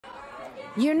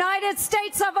United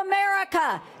States of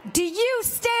America, do you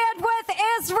stand with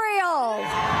Israel?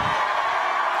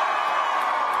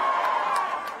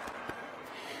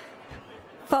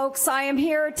 Folks, I am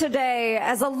here today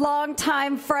as a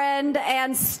longtime friend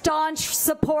and staunch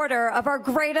supporter of our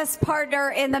greatest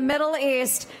partner in the Middle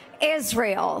East,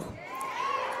 Israel.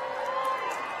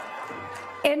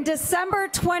 In December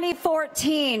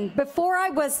 2014, before I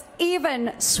was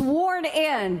even sworn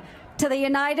in to the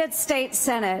United States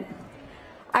Senate,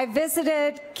 I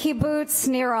visited Kibbutz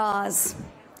Nir Oz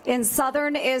in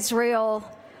southern Israel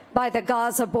by the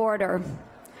Gaza border,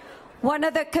 one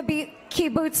of the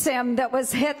kibbutzim that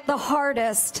was hit the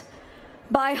hardest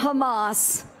by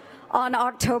Hamas on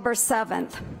October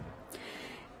 7th.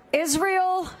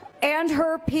 Israel and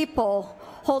her people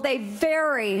hold a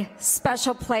very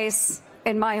special place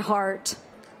in my heart.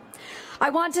 I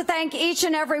want to thank each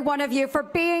and every one of you for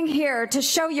being here to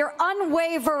show your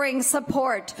unwavering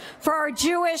support for our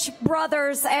Jewish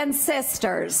brothers and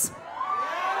sisters.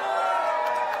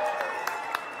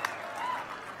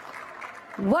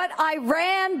 What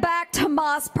Iran-backed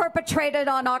Hamas perpetrated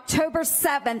on October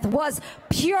 7th was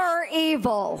pure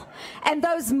evil, and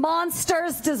those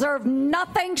monsters deserve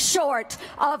nothing short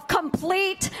of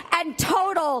complete and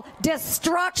total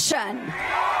destruction.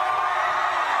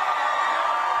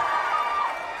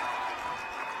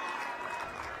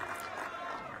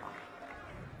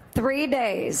 3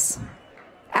 days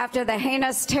after the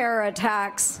heinous terror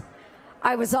attacks,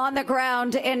 I was on the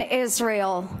ground in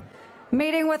Israel,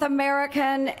 meeting with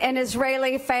American and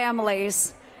Israeli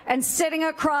families and sitting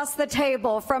across the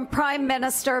table from Prime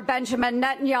Minister Benjamin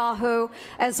Netanyahu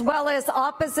as well as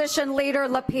opposition leader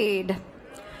Lapid.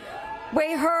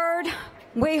 We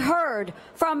heard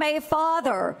from a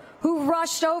father who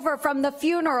rushed over from the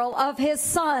funeral of his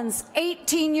son's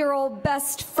 18-year-old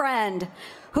best friend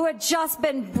who had just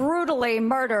been brutally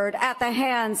murdered at the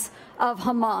hands of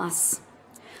Hamas.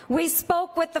 We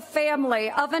spoke with the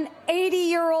family of an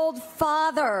 80-year-old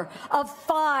father of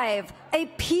 5, a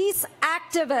peace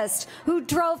activist who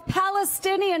drove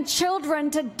Palestinian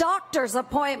children to doctor's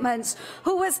appointments,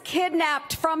 who was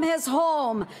kidnapped from his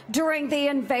home during the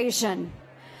invasion.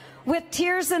 With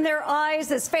tears in their eyes,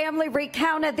 his family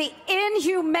recounted the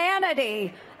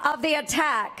inhumanity of the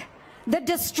attack, the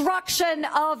destruction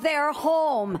of their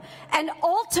home, and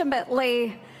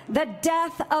ultimately the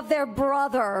death of their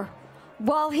brother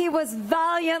while he was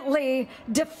valiantly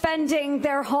defending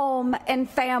their home and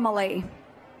family.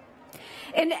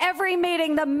 In every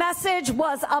meeting, the message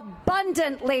was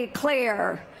abundantly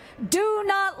clear. Do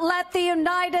not let the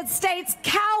United States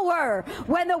cower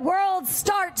when the world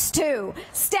starts to.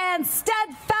 Stand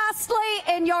steadfastly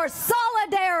in your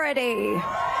solidarity.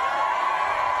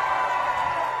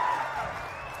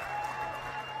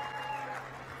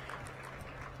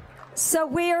 So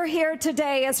we are here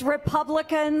today as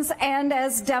Republicans and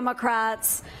as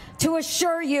Democrats to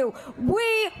assure you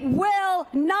we will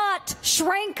not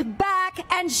shrink back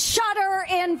and shudder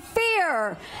in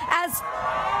fear, as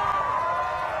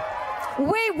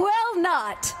we will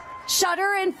not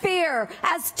shudder in fear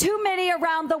as too many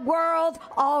around the world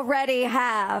already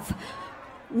have.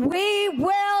 We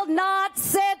will not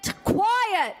sit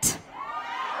quiet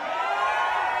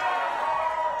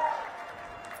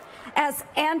as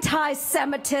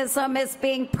anti-Semitism is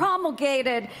being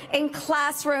promulgated in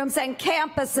classrooms and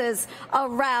campuses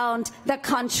around the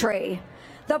country.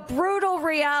 The brutal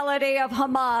reality of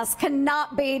Hamas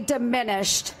cannot be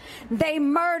diminished. They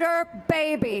murder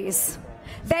babies.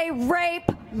 They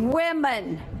rape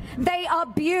women. They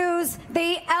abuse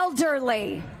the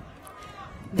elderly.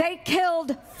 They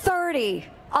killed 30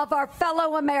 of our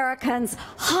fellow Americans,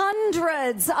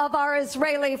 hundreds of our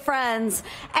Israeli friends,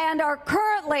 and are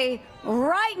currently,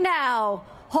 right now,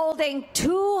 holding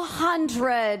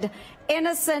 200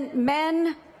 innocent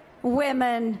men,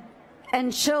 women,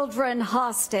 and children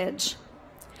hostage.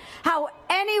 How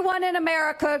anyone in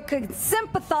America could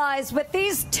sympathize with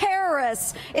these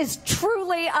terrorists is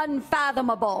truly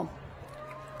unfathomable.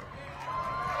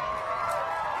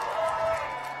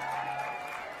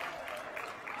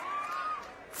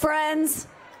 Friends,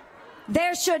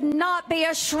 there should not be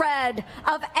a shred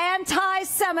of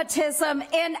anti-Semitism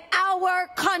in our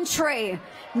country.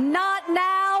 Not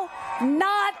now,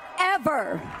 not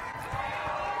ever.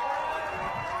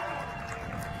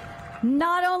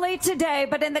 Not only today,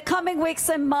 but in the coming weeks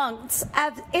and months,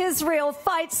 as Israel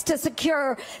fights to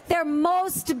secure their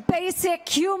most basic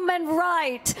human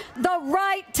right, the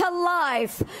right to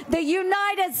life, the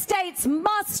United States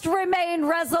must remain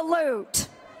resolute.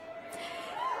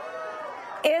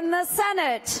 In the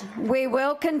Senate, we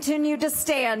will continue to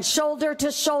stand shoulder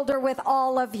to shoulder with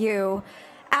all of you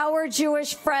our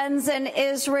Jewish friends in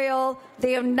Israel,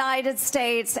 the United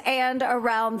States, and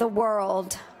around the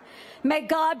world. May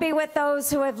God be with those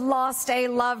who have lost a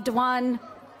loved one,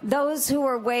 those who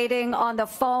are waiting on the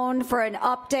phone for an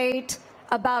update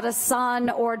about a son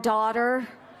or daughter,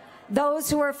 those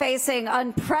who are facing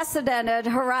unprecedented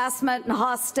harassment and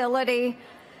hostility,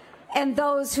 and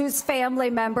those whose family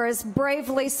members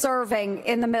bravely serving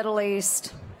in the Middle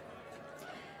East.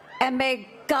 And may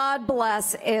God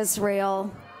bless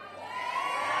Israel.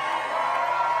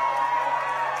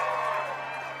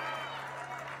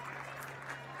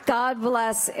 God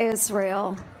bless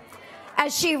Israel.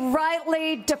 As she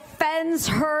rightly defends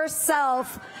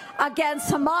herself against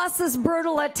Hamas's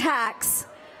brutal attacks,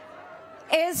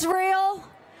 Israel,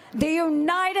 the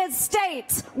United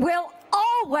States, will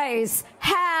always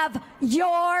have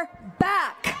your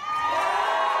back.